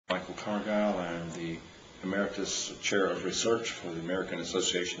Cargile. I'm the Emeritus Chair of Research for the American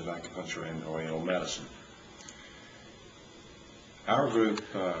Association of Acupuncture and Oriental Medicine. Our group,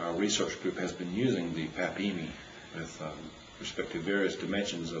 our research group, has been using the PEMF with respect to various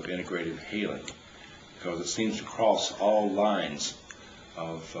dimensions of integrative healing because it seems to cross all lines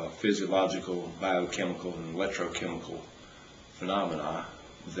of physiological, biochemical, and electrochemical phenomena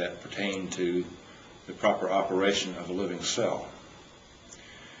that pertain to the proper operation of a living cell.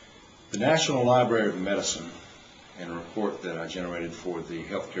 The National Library of Medicine, in a report that I generated for the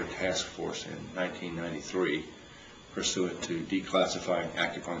Healthcare Task Force in 1993, pursuant to declassifying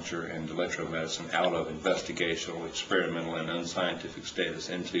acupuncture and electromedicine out of investigational, experimental, and unscientific status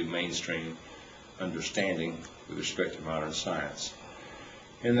into mainstream understanding with respect to modern science.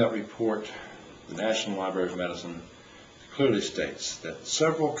 In that report, the National Library of Medicine clearly states that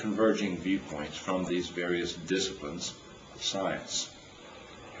several converging viewpoints from these various disciplines of science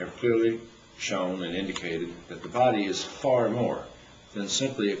have clearly shown and indicated that the body is far more than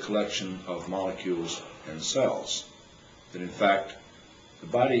simply a collection of molecules and cells. That in fact, the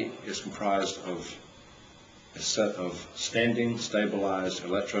body is comprised of a set of standing, stabilized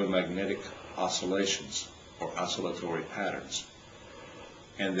electromagnetic oscillations or oscillatory patterns,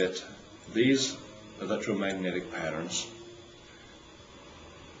 and that these electromagnetic patterns,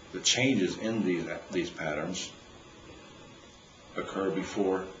 the changes in these patterns, occur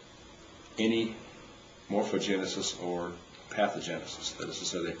before any morphogenesis or pathogenesis. That is to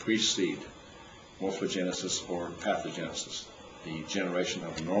say, they precede morphogenesis or pathogenesis, the generation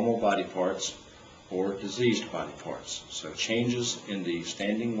of normal body parts or diseased body parts. So changes in the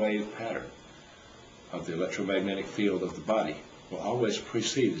standing wave pattern of the electromagnetic field of the body will always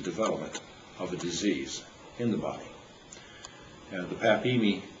precede the development of a disease in the body. And the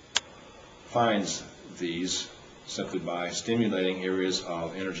PEMF finds these simply by stimulating areas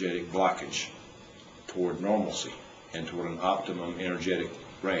of energetic blockage toward normalcy and toward an optimum energetic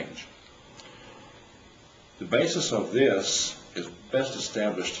range. The basis of this is best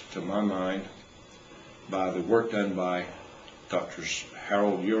established, to my mind, by the work done by Drs.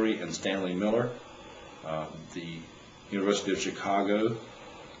 Harold Urey and Stanley Miller, the University of Chicago,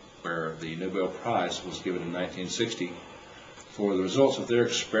 where the Nobel Prize was given in 1960 for the results of their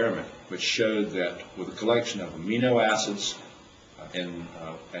experiment, which showed that with a collection of amino acids in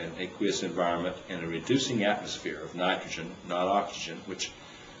an aqueous environment and a reducing atmosphere of nitrogen, not oxygen, which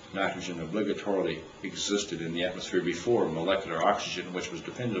nitrogen obligatorily existed in the atmosphere before molecular oxygen, which was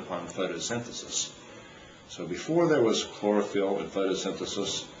dependent upon photosynthesis. So before there was chlorophyll and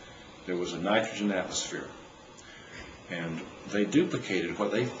photosynthesis, there was a nitrogen atmosphere. And they duplicated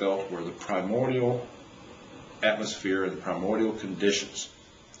what they felt were the primordial atmosphere and the primordial conditions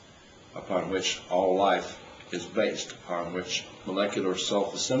upon which all life is based, upon which molecular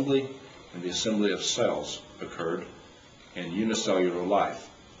self-assembly and the assembly of cells occurred in unicellular life.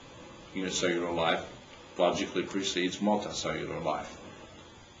 Unicellular life logically precedes multicellular life.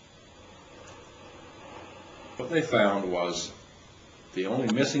 What they found was the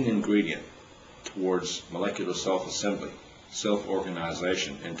only missing ingredient towards molecular self-assembly,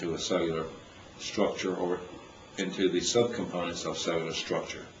 self-organization into a cellular structure or into the subcomponents of cellular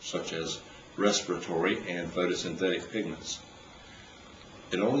structure, such as respiratory and photosynthetic pigments.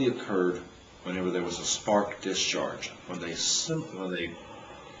 It only occurred whenever there was a spark discharge, when they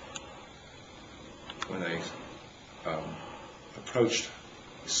approached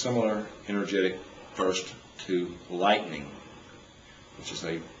a similar energetic burst to lightning, which is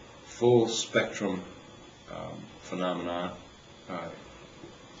a full spectrum phenomenon.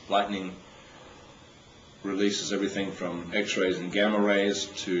 Lightning releases everything from X-rays and gamma rays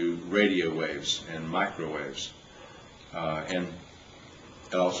to radio waves and microwaves, and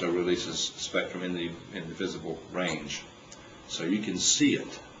it also releases spectrum in the visible range. So you can see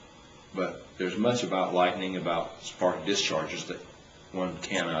it, but there's much about lightning, about spark discharges, that one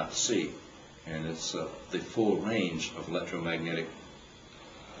cannot see, and it's the full range of electromagnetic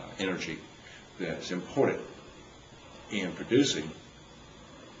energy that's important in producing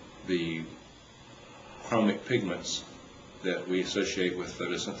the chromic pigments that we associate with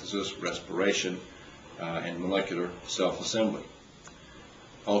photosynthesis, respiration, and molecular self-assembly.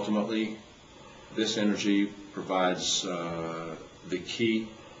 Ultimately, this energy provides the key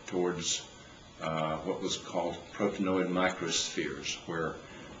towards what was called proteinoid microspheres, where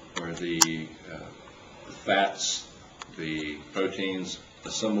the fats, the proteins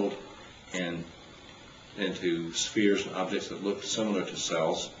assembled into spheres and objects that looked similar to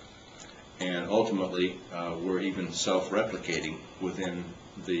cells, and ultimately were even self-replicating within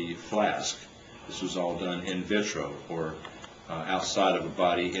the flask. This was all done in vitro, or outside of a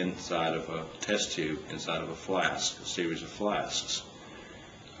body, inside of a test tube, inside of a flask, a series of flasks.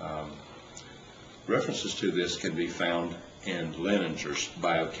 References to this can be found in Leninger's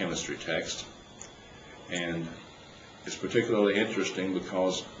biochemistry text, and it's particularly interesting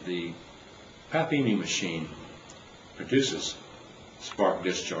because the PEMF machine produces spark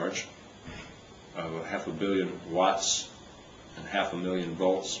discharge of 500 million watts and 500,000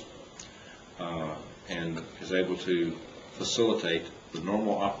 volts, and is able to facilitate the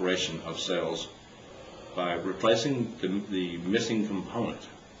normal operation of cells by replacing the missing component.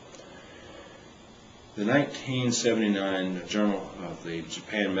 The 1979 Journal of the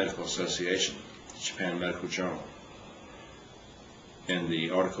Japan Medical Association, Japan Medical Journal, in the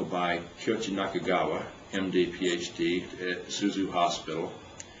article by Kyoichi Nakagawa, MD, PhD, at Suzu Hospital,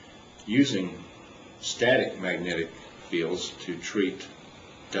 using static magnetic fields to treat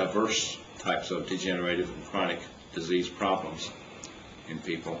diverse types of degenerative and chronic disease problems in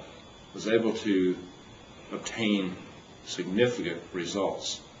people, was able to obtain significant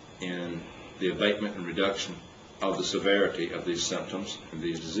results in the abatement and reduction of the severity of these symptoms and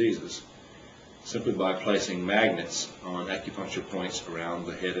these diseases, simply by placing magnets on acupuncture points around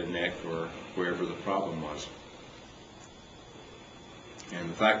the head and neck or wherever the problem was. And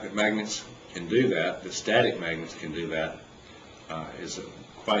the fact that magnets can do that, that static magnets can do that, is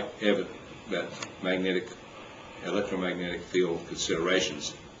quite evident that electromagnetic field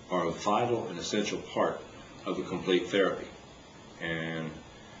considerations are a vital and essential part of the complete therapy. And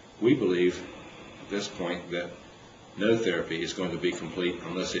we believe at this point that no therapy is going to be complete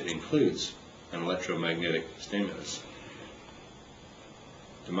unless it includes an electromagnetic stimulus.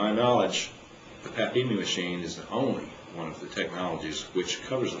 To my knowledge, the PEMF machine is the only one of the technologies which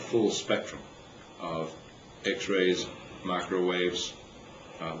covers the full spectrum of X-rays, microwaves,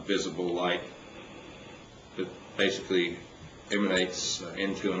 visible light that basically emanates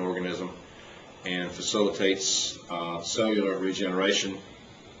into an organism and facilitates cellular regeneration.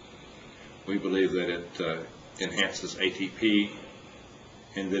 We believe that it enhances ATP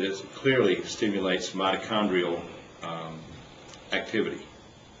and that it clearly stimulates mitochondrial activity,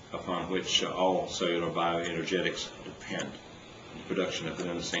 upon which all cellular bioenergetics depend. The production of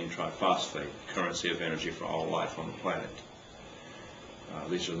adenosine triphosphate, currency of energy for all life on the planet.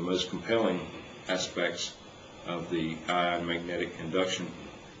 These are the most compelling aspects of the ion magnetic induction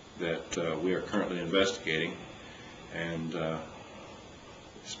that we are currently investigating, and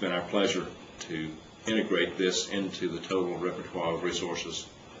it's been our pleasure to integrate this into the total repertoire of resources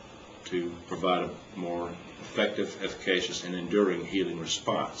to provide a more effective, efficacious, and enduring healing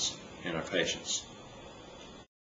response in our patients.